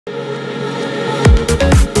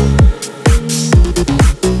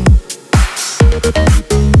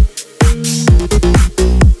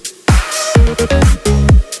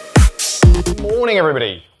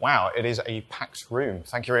everybody. Wow, it is a packed room.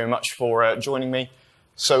 Thank you very much for joining me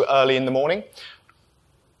so early in the morning.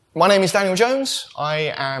 My name is Daniel Jones.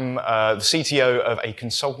 I am the CTO of a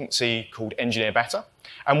consultancy called Engineer Better,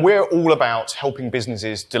 and we're all about helping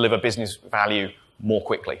businesses deliver business value more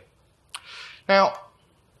quickly. Now,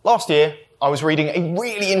 last year, I was reading a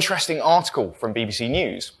really interesting article from BBC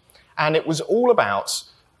News, and it was all about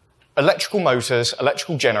electrical motors,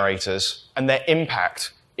 electrical generators, and their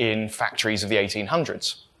impact in factories of the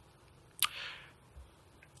 1800s.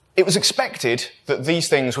 It was expected that these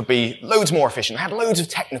things would be loads more efficient, had loads of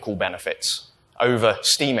technical benefits over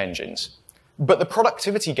steam engines, but the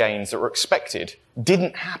productivity gains that were expected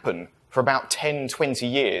didn't happen for about 10, 20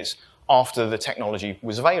 years after the technology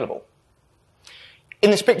was available. In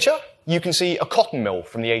this picture, you can see a cotton mill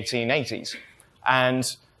from the 1880s,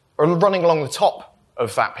 and running along the top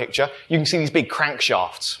of that picture, you can see these big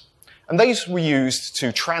crankshafts. And these were used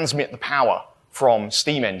to transmit the power from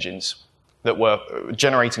steam engines that were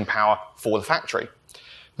generating power for the factory.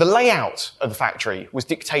 The layout of the factory was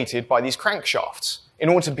dictated by these crankshafts. In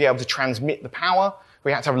order to be able to transmit the power,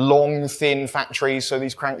 we had to have long, thin factories so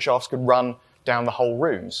these crankshafts could run down the whole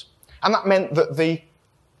rooms. And that meant that the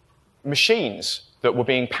machines that were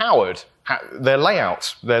being powered, their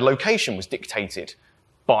layout, their location was dictated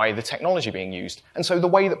by the technology being used. And so the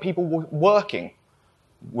way that people were working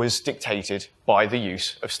was dictated by the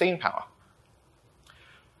use of steam power.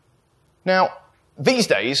 Now, these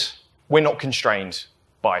days, we're not constrained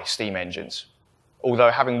by steam engines.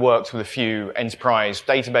 Although having worked with a few enterprise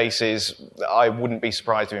databases, I wouldn't be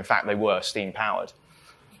surprised if, in fact, they were steam-powered.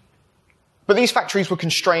 But these factories were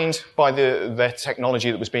constrained by their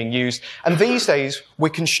technology that was being used, and these days, we're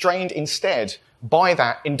constrained instead by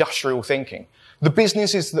that industrial thinking. The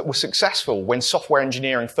businesses that were successful when software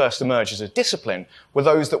engineering first emerged as a discipline were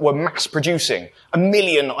those that were mass-producing 1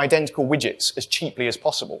 million identical widgets as cheaply as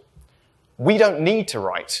possible. We don't need to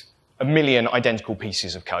write 1 million identical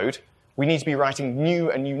pieces of code. We need to be writing new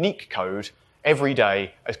and unique code every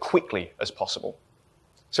day as quickly as possible.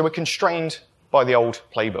 So we're constrained by the old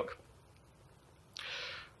playbook.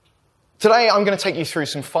 Today, I'm going to take you through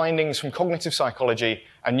some findings from cognitive psychology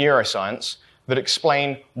and neuroscience that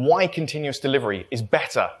explain why continuous delivery is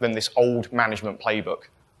better than this old management playbook,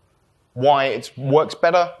 why it works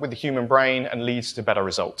better with the human brain and leads to better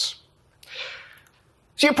results.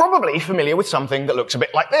 So you're probably familiar with something that looks a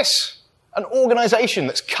bit like this, an organization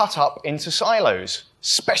that's cut up into silos,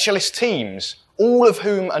 specialist teams, all of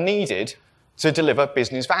whom are needed to deliver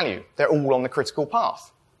business value. They're all on the critical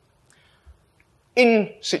path.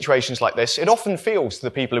 In situations like this, it often feels to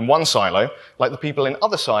the people in one silo like the people in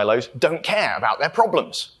other silos don't care about their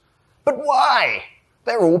problems. But why?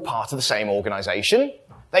 They're all part of the same organization.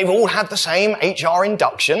 They've all had the same HR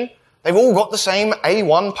induction. They've all got the same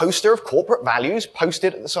A1 poster of corporate values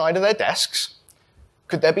posted at the side of their desks.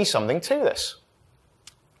 Could there be something to this?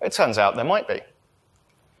 It turns out there might be.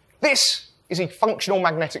 This is a functional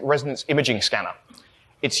magnetic resonance imaging scanner.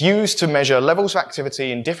 It's used to measure levels of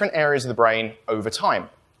activity in different areas of the brain over time.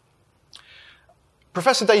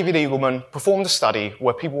 Professor David Eagleman performed a study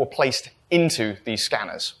where people were placed into these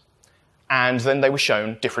scanners, and then they were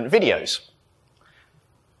shown different videos.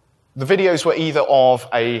 The videos were either of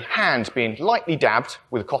a hand being lightly dabbed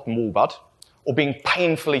with a cotton wool bud, or being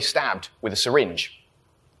painfully stabbed with a syringe.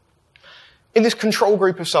 In this control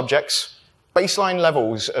group of subjects, baseline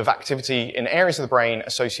levels of activity in areas of the brain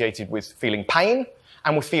associated with feeling pain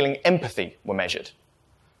and with feeling empathy were measured.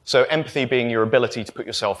 So empathy being your ability to put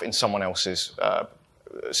yourself in someone else's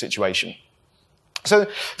situation. So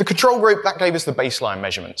the control group, that gave us the baseline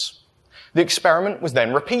measurements. The experiment was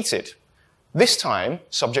then repeated. This time,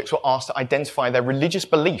 subjects were asked to identify their religious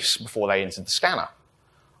beliefs before they entered the scanner.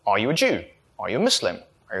 Are you a Jew? Are you a Muslim?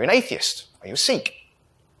 Are you an atheist? Are you a Sikh?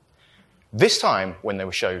 This time, when they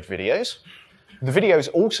were showed videos, the videos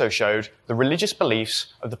also showed the religious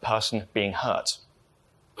beliefs of the person being hurt.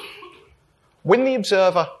 When the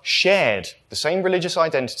observer shared the same religious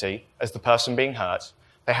identity as the person being hurt,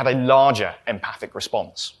 they had a larger empathic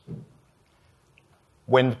response.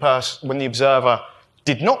 When the observer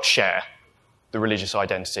did not share the religious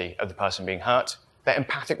identity of the person being hurt, their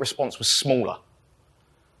empathic response was smaller.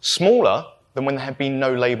 Smaller than when there had been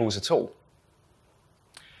no labels at all.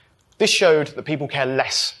 This showed that people care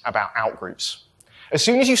less about outgroups. As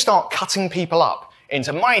soon as you start cutting people up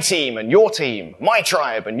into my team and your team, my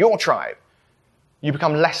tribe and your tribe, you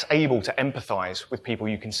become less able to empathize with people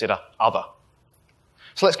you consider other.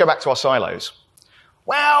 So let's go back to our silos.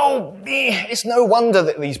 Well, it's no wonder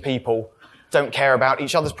that these people don't care about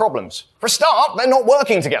each other's problems. For a start, they're not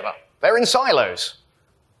working together. They're in silos.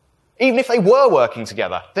 Even if they were working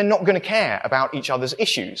together, they're not going to care about each other's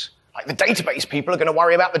issues. Like the database people are going to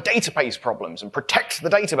worry about the database problems and protect the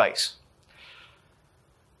database.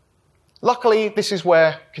 Luckily, this is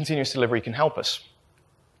where continuous delivery can help us.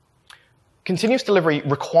 Continuous delivery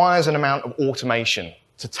requires an amount of automation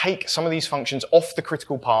to take some of these functions off the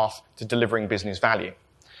critical path to delivering business value.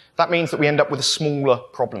 That means that we end up with a smaller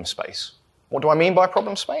problem space. What do I mean by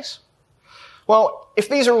problem space? Well, if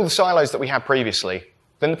these are all the silos that we had previously,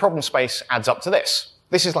 then the problem space adds up to this.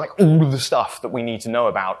 This is like all of the stuff that we need to know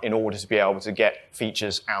about in order to be able to get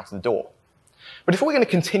features out of the door. But if we're going to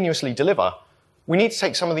continuously deliver, we need to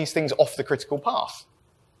take some of these things off the critical path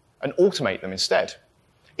and automate them instead.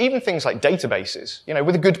 Even things like databases.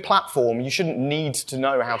 With a good platform, you shouldn't need to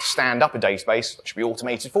know how to stand up a database. It should be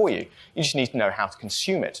automated for you. You just need to know how to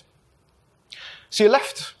consume it. So you're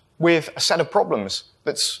left with a set of problems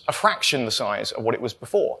that's a fraction the size of what it was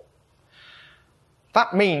before.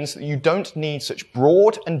 That means that you don't need such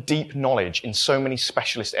broad and deep knowledge in so many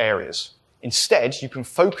specialist areas. Instead, you can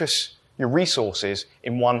focus your resources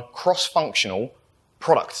in one cross-functional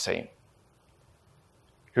product team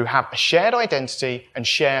who have a shared identity and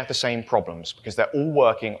share the same problems because they're all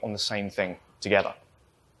working on the same thing together.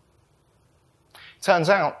 Turns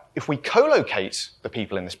out, if we co-locate the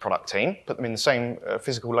people in this product team, put them in the same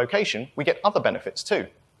physical location, we get other benefits too.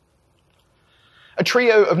 A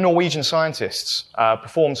trio of Norwegian scientists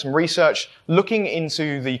performed some research looking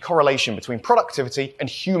into the correlation between productivity and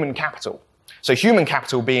human capital. So human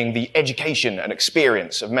capital being the education and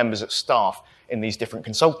experience of members of staff in these different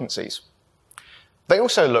consultancies. They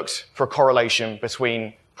also looked for a correlation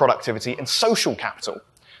between productivity and social capital.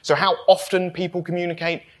 So how often people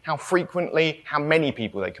communicate, how frequently, how many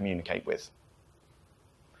people they communicate with.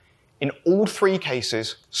 In all three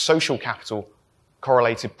cases, social capital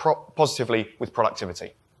correlated positively with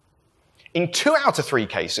productivity. In 2 out of 3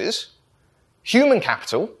 cases, human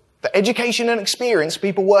capital, the education and experience of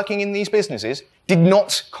people working in these businesses, did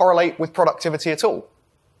not correlate with productivity at all.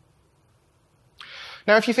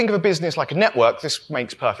 Now, if you think of a business like a network, this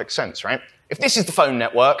makes perfect sense, right? If this is the phone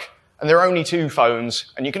network, and there are only 2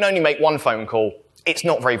 phones, and you can only make 1 phone call, it's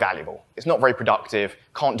not very valuable. It's not very productive,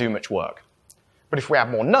 can't do much work. But if we have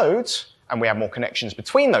more nodes, and we have more connections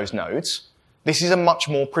between those nodes, this is a much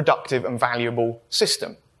more productive and valuable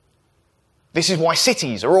system. This is why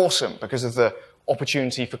cities are awesome, because of the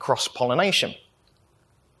opportunity for cross-pollination.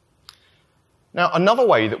 Now, another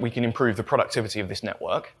way that we can improve the productivity of this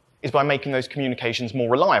network is by making those communications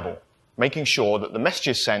more reliable, making sure that the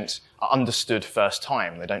messages sent are understood first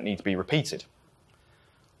time. They don't need to be repeated.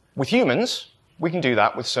 With humans, we can do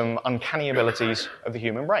that with some uncanny abilities of the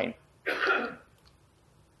human brain.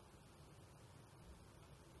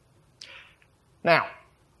 Now,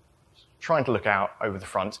 trying to look out over the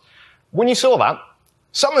front, when you saw that,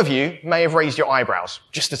 some of you may have raised your eyebrows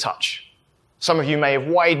just a touch. Some of you may have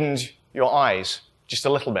widened your eyes just a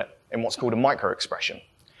little bit in what's called a micro-expression.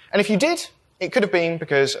 And if you did, it could have been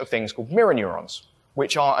because of things called mirror neurons,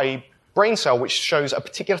 which are a brain cell which shows a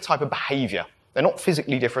particular type of behavior. They're not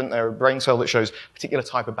physically different, they're a brain cell that shows a particular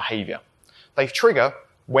type of behavior. They trigger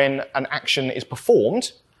when an action is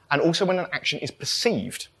performed and also when an action is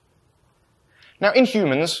perceived. Now, in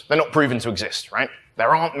humans, they're not proven to exist, right?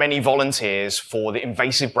 There aren't many volunteers for the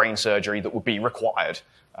invasive brain surgery that would be required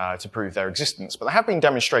to prove their existence, but they have been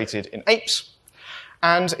demonstrated in apes.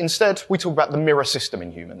 And instead, we talk about the mirror system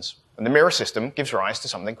in humans. And the mirror system gives rise to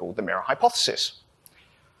something called the mirror hypothesis.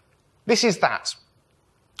 This is that.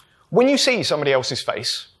 When you see somebody else's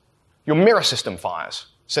face, your mirror system fires,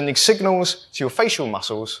 sending signals to your facial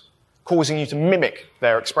muscles, causing you to mimic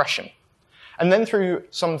their expression. And then through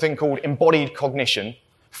something called embodied cognition,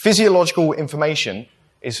 physiological information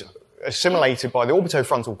is assimilated by the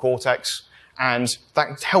orbitofrontal cortex, and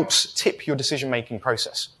that helps tip your decision-making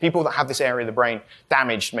process. People that have this area of the brain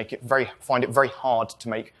damaged find it very hard to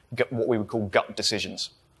make what we would call gut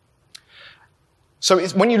decisions. So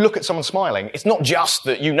when you look at someone smiling, it's not just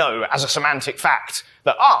that you know as a semantic fact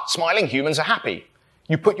that, smiling humans are happy.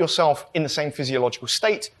 You put yourself in the same physiological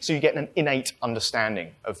state, so you get an innate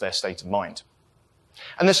understanding of their state of mind.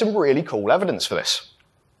 And there's some really cool evidence for this.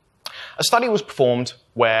 A study was performed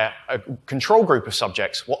where a control group of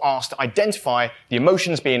subjects were asked to identify the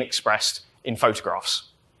emotions being expressed in photographs.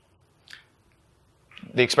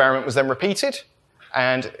 The experiment was then repeated,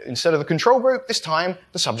 and instead of the control group, this time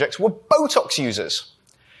the subjects were Botox users.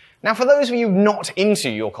 Now, for those of you not into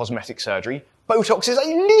your cosmetic surgery, Botox is a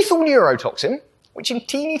lethal neurotoxin, which in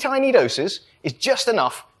teeny tiny doses is just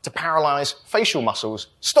enough to paralyze facial muscles,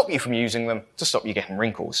 stop you from using them, to stop you getting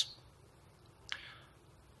wrinkles.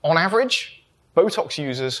 On average, Botox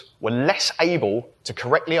users were less able to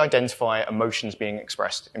correctly identify emotions being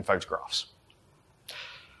expressed in photographs.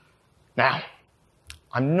 Now,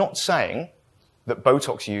 I'm not saying that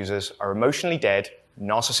Botox users are emotionally dead,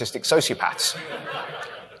 narcissistic sociopaths.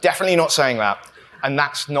 Definitely not saying that, and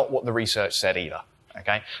that's not what the research said either.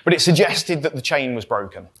 Okay? But it suggested that the chain was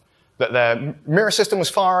broken, that their mirror system was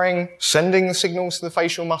firing, sending the signals to the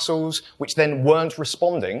facial muscles, which then weren't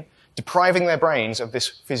responding, depriving their brains of this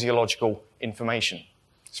physiological information,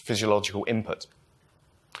 this physiological input.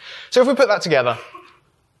 So if we put that together,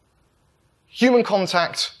 human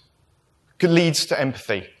contact leads to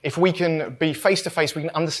empathy. If we can be face-to-face, we can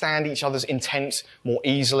understand each other's intent more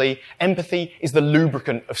easily. Empathy is the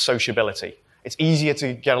lubricant of sociability. It's easier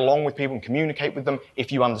to get along with people and communicate with them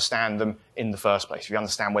if you understand them in the first place, if you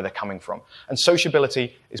understand where they're coming from. And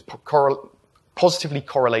sociability is positively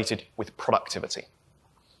correlated with productivity.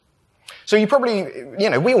 So you probably,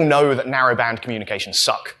 we all know that narrowband communications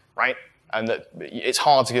suck, right? And that it's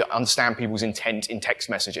hard to understand people's intent in text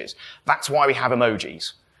messages. That's why we have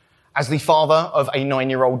emojis. As the father of a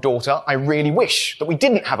 9-year-old daughter, I really wish that we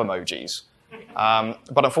didn't have emojis.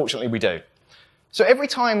 But unfortunately, we do. So every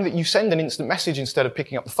time that you send an instant message instead of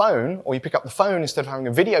picking up the phone, or you pick up the phone instead of having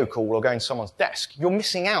a video call or going to someone's desk, you're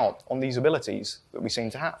missing out on these abilities that we seem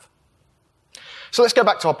to have. So let's go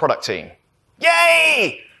back to our product team.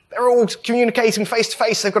 Yay! They're all communicating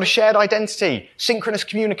face-to-face. They've got a shared identity, synchronous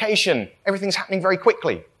communication. Everything's happening very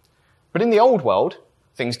quickly. But in the old world,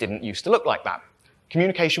 things didn't used to look like that.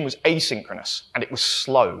 Communication was asynchronous, and it was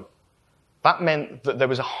slow. That meant that there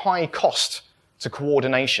was a high cost to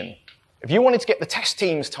coordination. If you wanted to get the test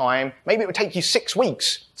team's time, maybe it would take you 6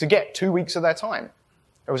 weeks to get 2 weeks of their time.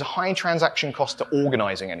 There was a high transaction cost to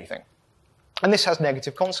organizing anything. And this has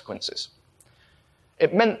negative consequences.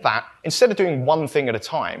 It meant that instead of doing one thing at a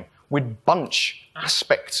time, we'd bunch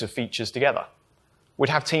aspects of features together. We'd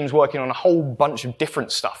have teams working on a whole bunch of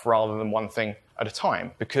different stuff rather than one thing at a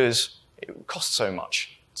time because it costs so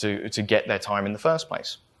much to get their time in the first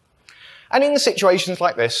place. And in situations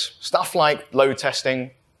like this, stuff like load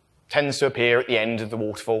testing tends to appear at the end of the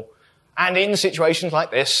waterfall. And in situations like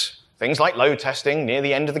this, things like load testing near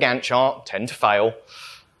the end of the Gantt chart tend to fail.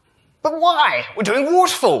 But why? We're doing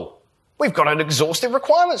waterfall. We've got an exhaustive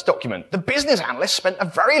requirements document. The business analyst spent a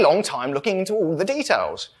very long time looking into all the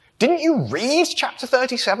details. Didn't you read chapter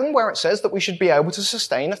 37 where it says that we should be able to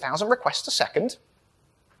sustain 1,000 requests a second?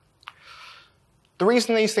 The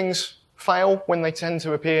reason these things fail when they tend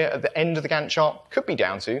to appear at the end of the Gantt chart could be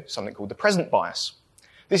down to something called the present bias.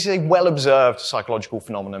 This is a well-observed psychological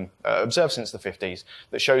phenomenon, observed since the 50s,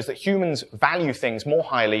 that shows that humans value things more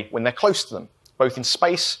highly when they're close to them, both in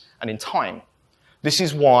space and in time. This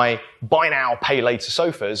is why buy now, pay later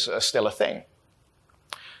sofas are still a thing.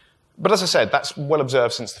 But as I said, that's well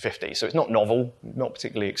observed since the 50s, so it's not novel, not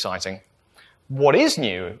particularly exciting. What is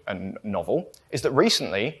new and novel is that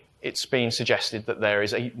recently it's been suggested that there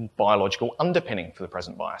is a biological underpinning for the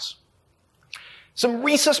present bias. Some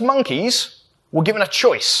rhesus monkeys were given a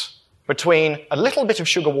choice between a little bit of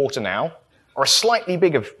sugar water now or a slightly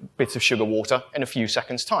bigger bit of sugar water in a few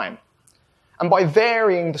seconds' time. And by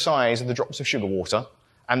varying the size of the drops of sugar water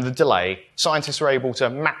and the delay, scientists are able to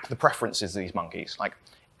map the preferences of these monkeys. Like,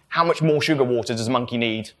 how much more sugar water does a monkey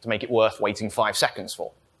need to make it worth waiting 5 seconds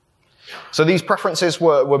for? So these preferences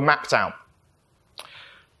were mapped out.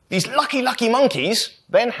 These lucky monkeys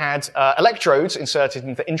then had electrodes inserted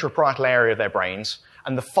into the intraparietal area of their brains,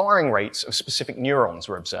 and the firing rates of specific neurons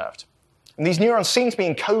were observed. And these neurons seem to be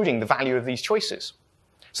encoding the value of these choices.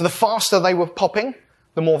 So the faster they were popping,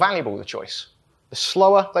 the more valuable the choice. The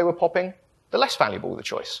slower they were popping, the less valuable the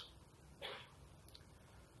choice.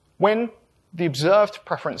 When the observed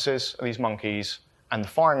preferences of these monkeys and the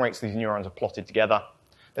firing rates of these neurons are plotted together,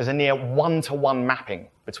 there's a near one-to-one mapping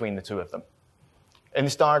between the two of them. In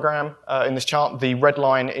this diagram, in this chart, the red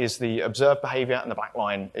line is the observed behavior and the black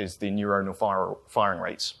line is the neuronal firing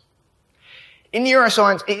rates. In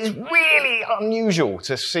neuroscience, it is really unusual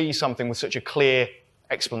to see something with such a clear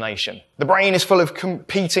explanation. The brain is full of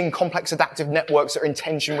competing complex adaptive networks that are in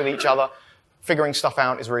tension with each other. Figuring stuff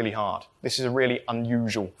out is really hard. This is a really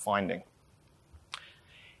unusual finding.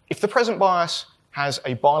 If the present bias has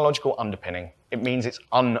a biological underpinning, it means it's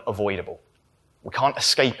unavoidable. We can't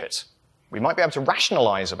escape it. We might be able to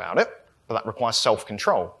rationalize about it, but that requires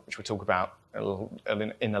self-control, which we'll talk about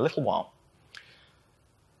in a little while.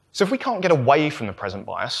 So if we can't get away from the present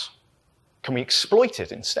bias, can we exploit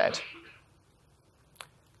it instead?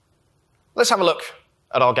 Let's have a look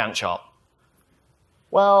at our Gantt chart.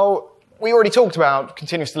 Well, we already talked about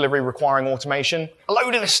continuous delivery requiring automation. A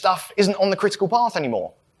load of this stuff isn't on the critical path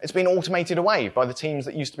anymore. It's been automated away by the teams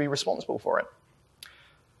that used to be responsible for it.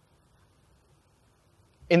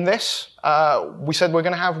 In this, we said we're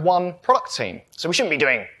going to have one product team. So we shouldn't be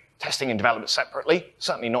doing testing and development separately,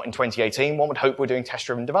 certainly not in 2018. One would hope we're doing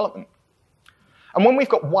test-driven development. And when we've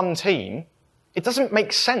got one team, it doesn't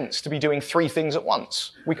make sense to be doing 3 things at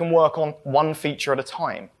once. We can work on one feature at a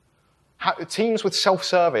time. Teams with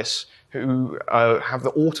self-service who have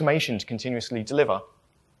the automation to continuously deliver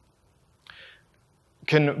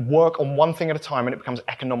can work on one thing at a time, and it becomes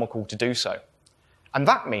economical to do so. And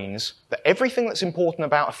that means that everything that's important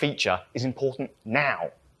about a feature is important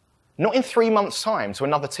now. Not in 3 months' time to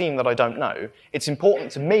another team that I don't know. It's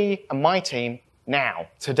important to me and my team now,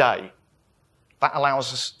 today. That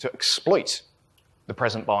allows us to exploit the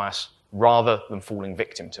present bias rather than falling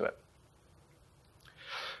victim to it.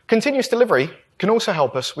 Continuous delivery can also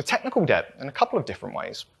help us with technical debt in a couple of different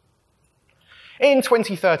ways. In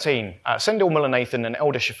 2013, Sendil Mullainathan and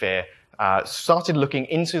Eldar Shafir started looking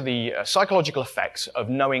into the psychological effects of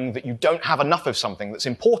knowing that you don't have enough of something that's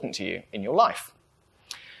important to you in your life.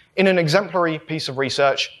 In an exemplary piece of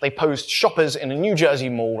research, they posed shoppers in a New Jersey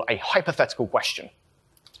mall a hypothetical question.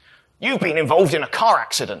 You've been involved in a car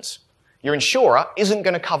accident. Your insurer isn't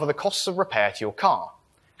going to cover the costs of repair to your car.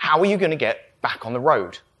 How are you going to get back on the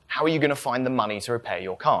road? How are you going to find the money to repair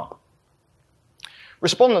your car?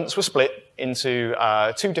 Respondents were split into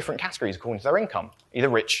 2 different categories according to their income, either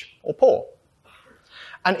rich or poor.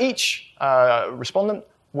 And each respondent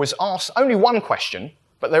was asked only one question,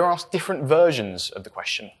 but they were asked different versions of the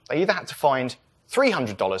question. They either had to find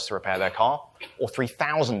 $300 to repair their car or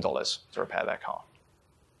 $3,000 to repair their car.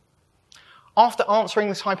 After answering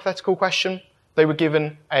this hypothetical question, they were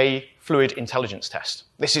given a fluid intelligence test.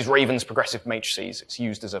 This is Raven's progressive matrices. It's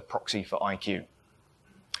used as a proxy for IQ.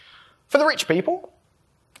 For the rich people,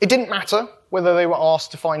 it didn't matter whether they were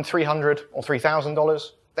asked to find $300 or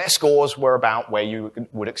 $3,000. Their scores were about where you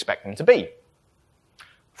would expect them to be.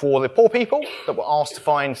 For the poor people that were asked to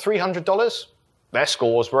find $300, their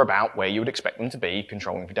scores were about where you would expect them to be,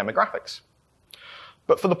 controlling for demographics.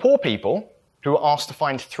 But for the poor people who were asked to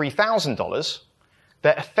find $3,000,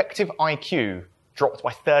 their effective IQ dropped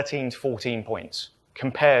by 13 to 14 points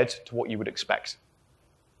compared to what you would expect.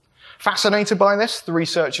 Fascinated by this, the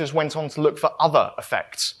researchers went on to look for other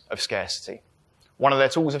effects of scarcity. One of their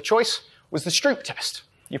tools of choice was the Stroop test.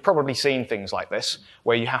 You've probably seen things like this,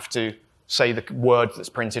 where you have to say the word that's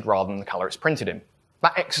printed rather than the color it's printed in.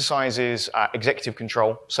 That exercises executive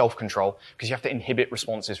control, self-control, because you have to inhibit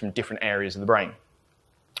responses from different areas of the brain.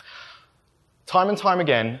 Time and time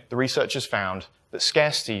again, the researchers found that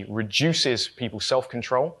scarcity reduces people's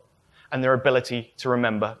self-control and their ability to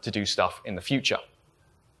remember to do stuff in the future.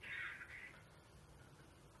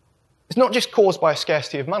 It's not just caused by a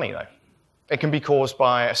scarcity of money, though. It can be caused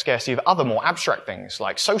by a scarcity of other more abstract things,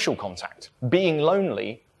 like social contact. Being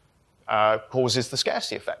lonely causes the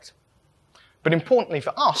scarcity effect. But importantly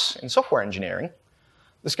for us in software engineering,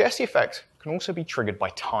 the scarcity effect can also be triggered by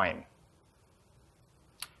time.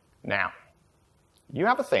 Now, you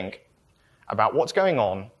have a think about what's going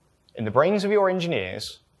on in the brains of your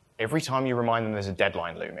engineers every time you remind them there's a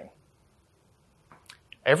deadline looming.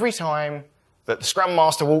 Every time that the Scrum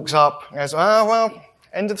Master walks up and goes, oh, well,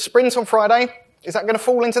 end of the sprint on Friday. Is that going to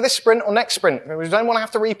fall into this sprint or next sprint? We don't want to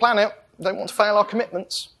have to replan it. We don't want to fail our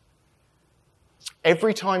commitments.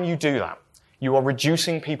 Every time you do that, you are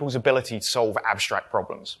reducing people's ability to solve abstract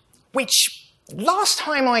problems, which, last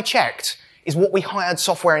time I checked, is what we hired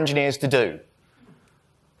software engineers to do.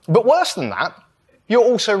 But worse than that, you're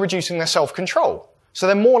also reducing their self-control, so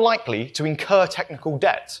they're more likely to incur technical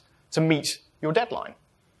debt to meet your deadline.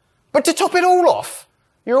 But to top it all off,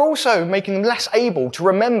 you're also making them less able to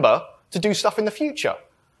remember to do stuff in the future.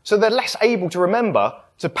 So they're less able to remember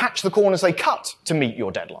to patch the corners they cut to meet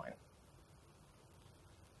your deadline.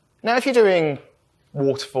 Now, if you're doing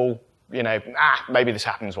waterfall, maybe this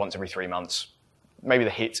happens once every 3 months. Maybe the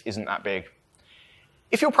hit isn't that big.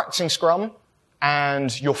 If you're practicing Scrum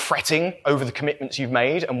and you're fretting over the commitments you've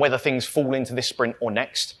made and whether things fall into this sprint or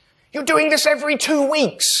next, you're doing this every 2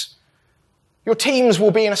 weeks. Your teams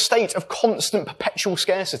will be in a state of constant, perpetual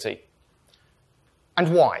scarcity.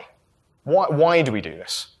 And why? Why do we do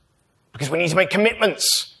this? Because we need to make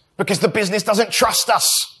commitments. Because the business doesn't trust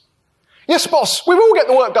us. Yes, boss, we will get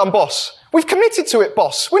the work done, boss. We've committed to it,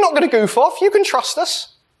 boss. We're not going to goof off. You can trust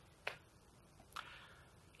us.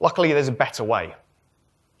 Luckily, there's a better way.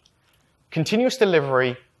 Continuous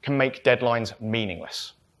delivery can make deadlines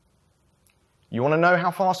meaningless. You want to know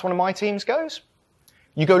how fast one of my teams goes?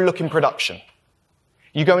 You go look in production.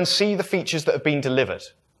 You go and see the features that have been delivered.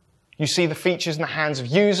 You see the features in the hands of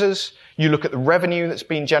users, you look at the revenue that's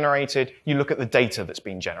been generated, you look at the data that's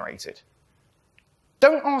been generated.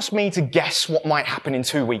 Don't ask me to guess what might happen in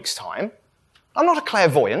 2 weeks' time. I'm not a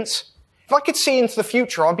clairvoyant. If I could see into the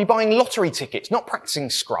future, I'd be buying lottery tickets, not practicing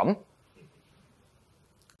Scrum.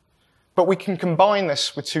 But we can combine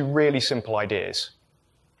this with two really simple ideas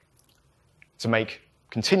to make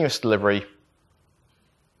continuous delivery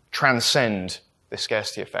transcend the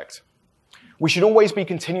scarcity effect. We should always be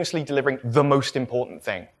continuously delivering the most important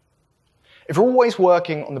thing. If we're always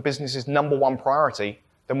working on the business's number one priority,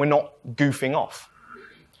 then we're not goofing off.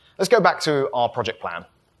 Let's go back to our project plan.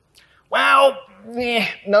 Well,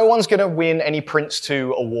 no one's going to win any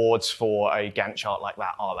Prince2 awards for a Gantt chart like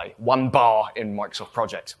that, are they? 1 bar in Microsoft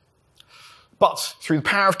Project. But through the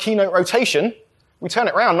power of Keynote rotation, we turn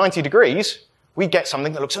it around 90 degrees, we get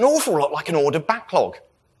something that looks an awful lot like an ordered backlog.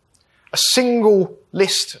 A single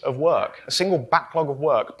list of work, a single backlog of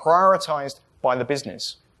work prioritized by the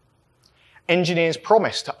business. Engineers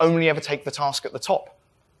promise to only ever take the task at the top.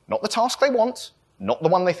 Not the task they want, not the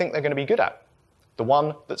one they think they're going to be good at, the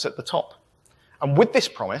one that's at the top. And with this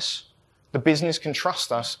promise, the business can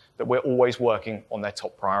trust us that we're always working on their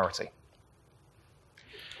top priority.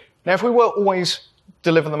 Now, if we were always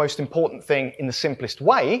deliver the most important thing in the simplest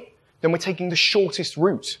way, then we're taking the shortest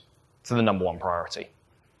route to the number one priority.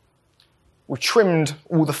 We've trimmed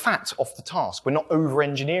all the fat off the task. We're not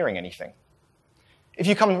over-engineering anything. If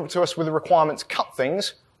you come to us with a requirement to cut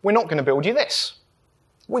things, we're not going to build you this.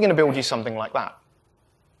 We're going to build you something like that.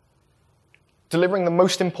 Delivering the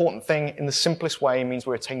most important thing in the simplest way means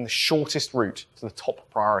we're taking the shortest route to the top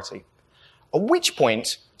priority. At which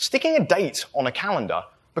point, sticking a date on a calendar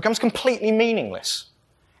becomes completely meaningless.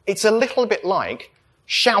 It's a little bit like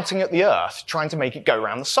shouting at the Earth, trying to make it go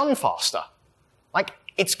around the sun faster. Like,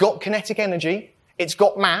 it's got kinetic energy, it's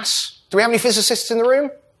got mass. Do we have any physicists in the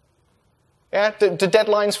room? Yeah, do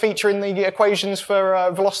deadlines feature in the equations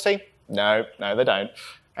for velocity? No, they don't.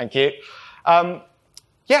 Thank you.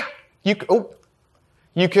 Yeah,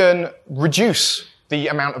 you can reduce the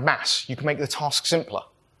amount of mass. You can make the task simpler.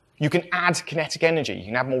 You can add kinetic energy. You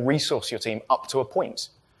can add more resource to your team up to a point.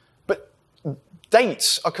 But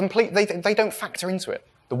dates are complete. They don't factor into it.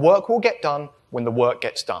 The work will get done when the work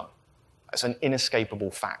gets done. That's an inescapable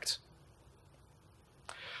fact.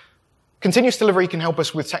 Continuous delivery can help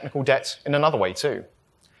us with technical debt in another way too.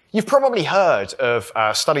 You've probably heard of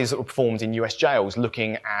studies that were performed in US jails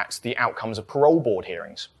looking at the outcomes of parole board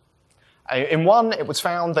hearings. In one, it was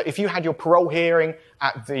found that if you had your parole hearing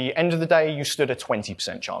at the end of the day, you stood a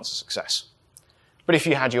 20% chance of success. But if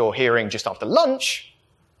you had your hearing just after lunch,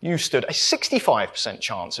 you stood a 65%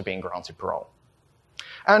 chance of being granted parole.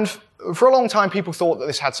 And for a long time, people thought that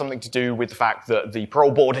this had something to do with the fact that the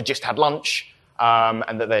parole board had just had lunch,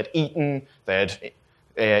 and that they'd eaten, they'd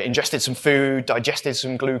ingested some food, digested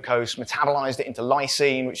some glucose, metabolized it into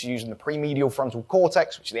lysine, which is used in the premedial frontal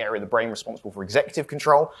cortex, which is the area of the brain responsible for executive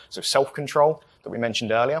control, so self-control that we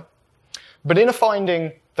mentioned earlier. But in a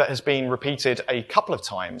finding that has been repeated a couple of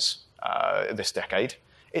times this decade,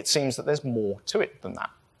 it seems that there's more to it than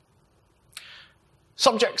that.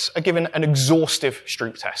 Subjects are given an exhaustive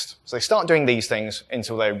Stroop test. So they start doing these things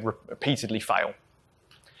until they repeatedly fail.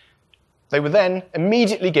 They were then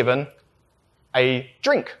immediately given a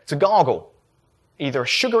drink to gargle, either a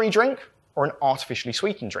sugary drink or an artificially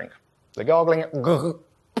sweetened drink. They're gargling it,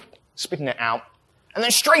 spitting it out, and then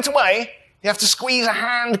straight away you have to squeeze a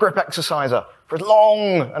hand grip exerciser for as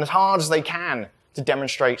long and as hard as they can to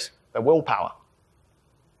demonstrate their willpower.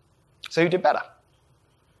 So who did better?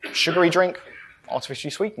 Sugary drink,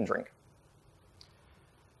 artificially sweetened drink.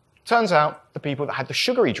 Turns out the people that had the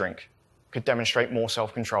sugary drink could demonstrate more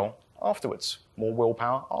self-control afterwards, more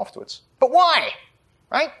willpower afterwards. But why?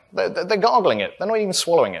 Right? They're gargling it. They're not even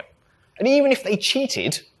swallowing it. And even if they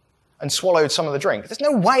cheated and swallowed some of the drink, there's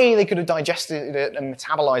no way they could have digested it and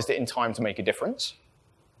metabolized it in time to make a difference.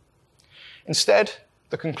 Instead,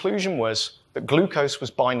 the conclusion was that glucose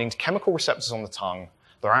was binding to chemical receptors on the tongue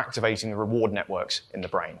that are activating the reward networks in the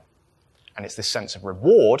brain. And it's this sense of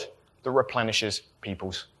reward that replenishes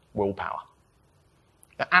people's willpower.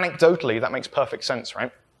 Now, anecdotally, that makes perfect sense,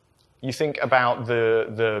 right? You think about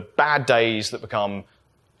the bad days that become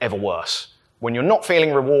ever worse. When you're not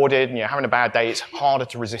feeling rewarded and you're having a bad day, it's harder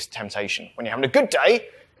to resist temptation. When you're having a good day,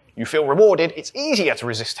 you feel rewarded, it's easier to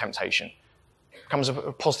resist temptation. It becomes a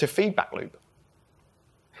positive feedback loop.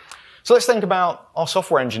 So let's think about our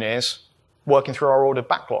software engineers working through our ordered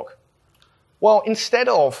backlog. Well, instead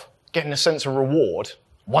of getting a sense of reward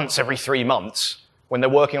once every 3 months when they're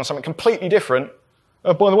working on something completely different,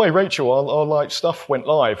 by the way, Rachel, our stuff went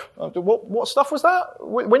live. What stuff was that?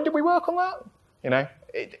 When did we work on that? You know,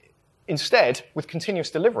 Instead, with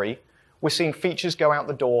continuous delivery, we're seeing features go out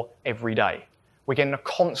the door every day. We're getting a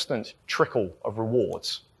constant trickle of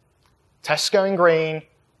rewards. Tests going green,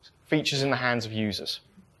 features in the hands of users.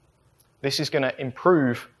 This is going to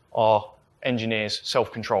improve our engineers'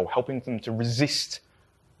 self-control, helping them to resist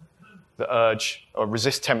the urge or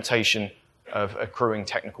resist temptation of accruing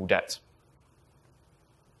technical debt.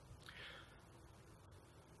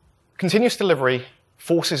 Continuous delivery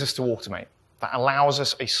forces us to automate. That allows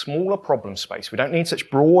us a smaller problem space. We don't need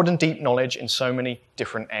such broad and deep knowledge in so many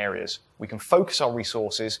different areas. We can focus our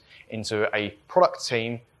resources into a product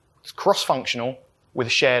team that's cross-functional with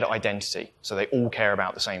a shared identity, so they all care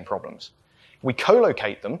about the same problems. If we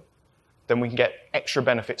co-locate them, then we can get extra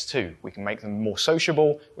benefits too. We can make them more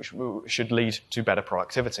sociable, which should lead to better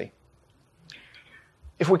productivity.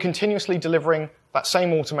 If we're continuously delivering, that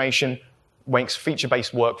same automation makes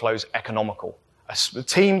feature-based workflows economical. A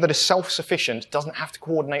team that is self-sufficient doesn't have to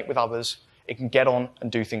coordinate with others. It can get on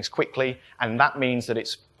and do things quickly, and that means that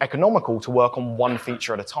it's economical to work on one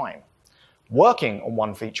feature at a time. Working on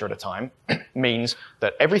one feature at a time means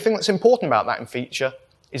that everything that's important about that feature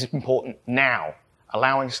is important now,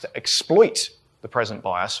 allowing us to exploit the present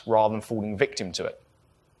bias rather than falling victim to it.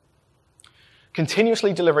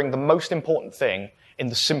 Continuously delivering the most important thing in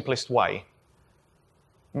the simplest way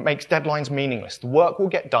makes deadlines meaningless. The work will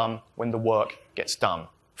get done when the work gets done,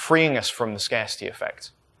 freeing us from the scarcity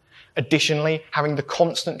effect. Additionally, having the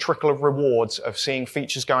constant trickle of rewards of seeing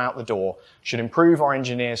features go out the door should improve our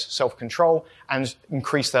engineers' self-control and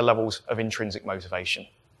increase their levels of intrinsic motivation,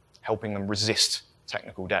 helping them resist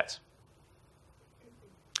technical debt.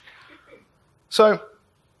 So,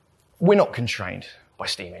 we're not constrained by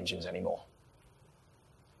steam engines anymore.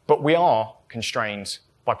 But we are constrained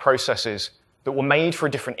by processes that were made for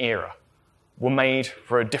a different era, were made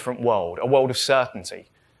for a different world, a world of certainty,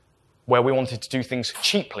 where we wanted to do things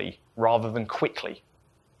cheaply rather than quickly.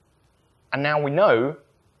 And now we know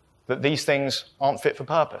that these things aren't fit for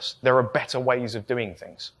purpose. There are better ways of doing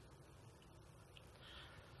things.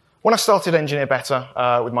 When I started Engineer Better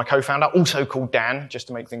with my co-founder, also called Dan, just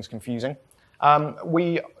to make things confusing,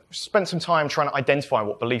 we spent some time trying to identify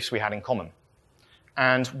what beliefs we had in common.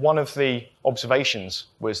 And one of the observations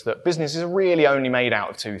was that businesses are really only made out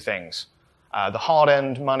of two things: the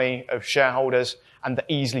hard-earned money of shareholders and the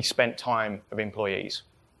easily spent time of employees.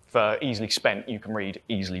 For easily spent, you can read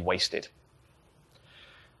easily wasted.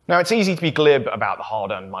 Now, it's easy to be glib about the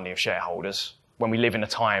hard-earned money of shareholders when we live in a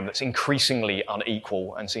time that's increasingly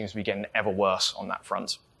unequal and seems to be getting ever worse on that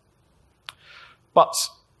front. But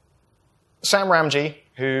Sam Ramji,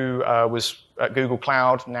 who was at Google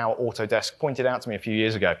Cloud, now at Autodesk, pointed out to me a few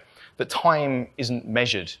years ago that time isn't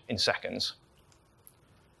measured in seconds.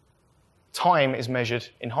 Time is measured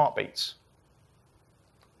in heartbeats.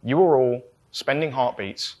 You are all spending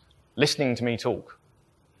heartbeats listening to me talk.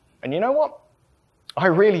 And you know what? I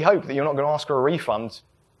really hope that you're not going to ask for a refund,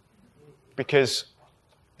 because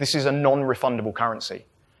this is a non-refundable currency.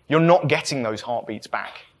 You're not getting those heartbeats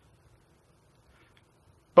back.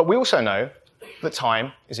 But we also know that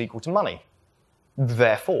time is equal to money.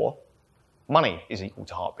 Therefore, money is equal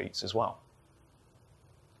to heartbeats as well.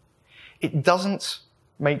 It doesn't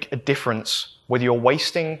make a difference whether you're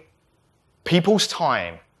wasting people's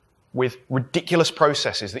time with ridiculous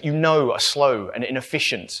processes that you know are slow and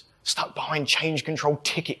inefficient, stuck behind change control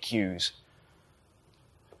ticket queues,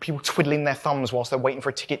 people twiddling their thumbs whilst they're waiting for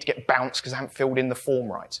a ticket to get bounced because they haven't filled in the form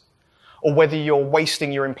right, or whether you're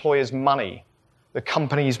wasting your employer's money, the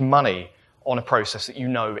company's money, on a process that you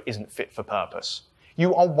know isn't fit for purpose.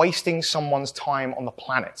 You are wasting someone's time on the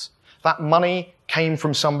planet. That money came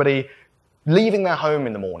from somebody leaving their home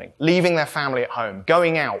in the morning, leaving their family at home,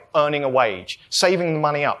 going out, earning a wage, saving the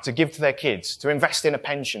money up to give to their kids, to invest in a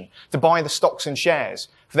pension, to buy the stocks and shares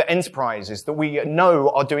for the enterprises that we know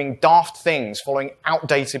are doing daft things, following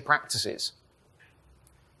outdated practices.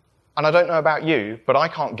 And I don't know about you, but I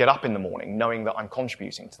can't get up in the morning knowing that I'm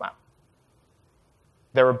contributing to that.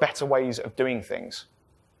 There are better ways of doing things.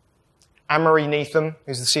 Anne-Marie Neetham,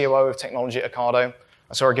 who's the COO of technology at Ocado,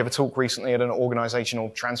 I saw her give a talk recently at an organizational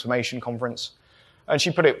transformation conference, and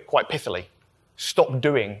she put it quite pithily: stop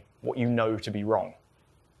doing what you know to be wrong.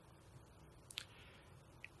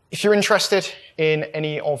 If you're interested in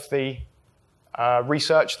any of the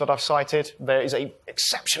research that I've cited, there is an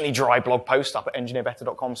exceptionally dry blog post up at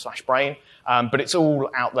engineerbetter.com/brain, but it's all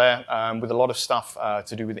out there with a lot of stuff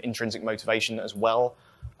to do with intrinsic motivation as well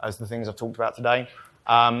as the things I've talked about today.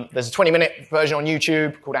 There's a 20-minute version on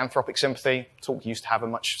YouTube called Anthropic Sympathy. The talk used to have a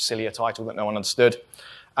much sillier title that no one understood.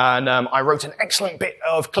 And I wrote an excellent bit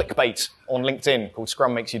of clickbait on LinkedIn called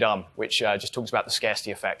Scrum Makes You Dumb, which just talks about the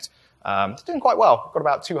scarcity effect It's doing quite well. I've got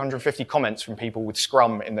about 250 comments from people with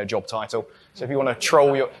Scrum in their job title. So if you want to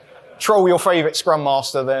troll your favorite Scrum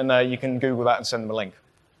Master, then you can Google that and send them a link.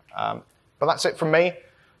 But that's it from me.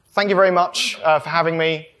 Thank you very much for having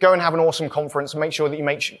me. Go and have an awesome conference and make sure that you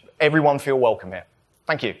make everyone feel welcome here.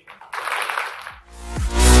 Thank you.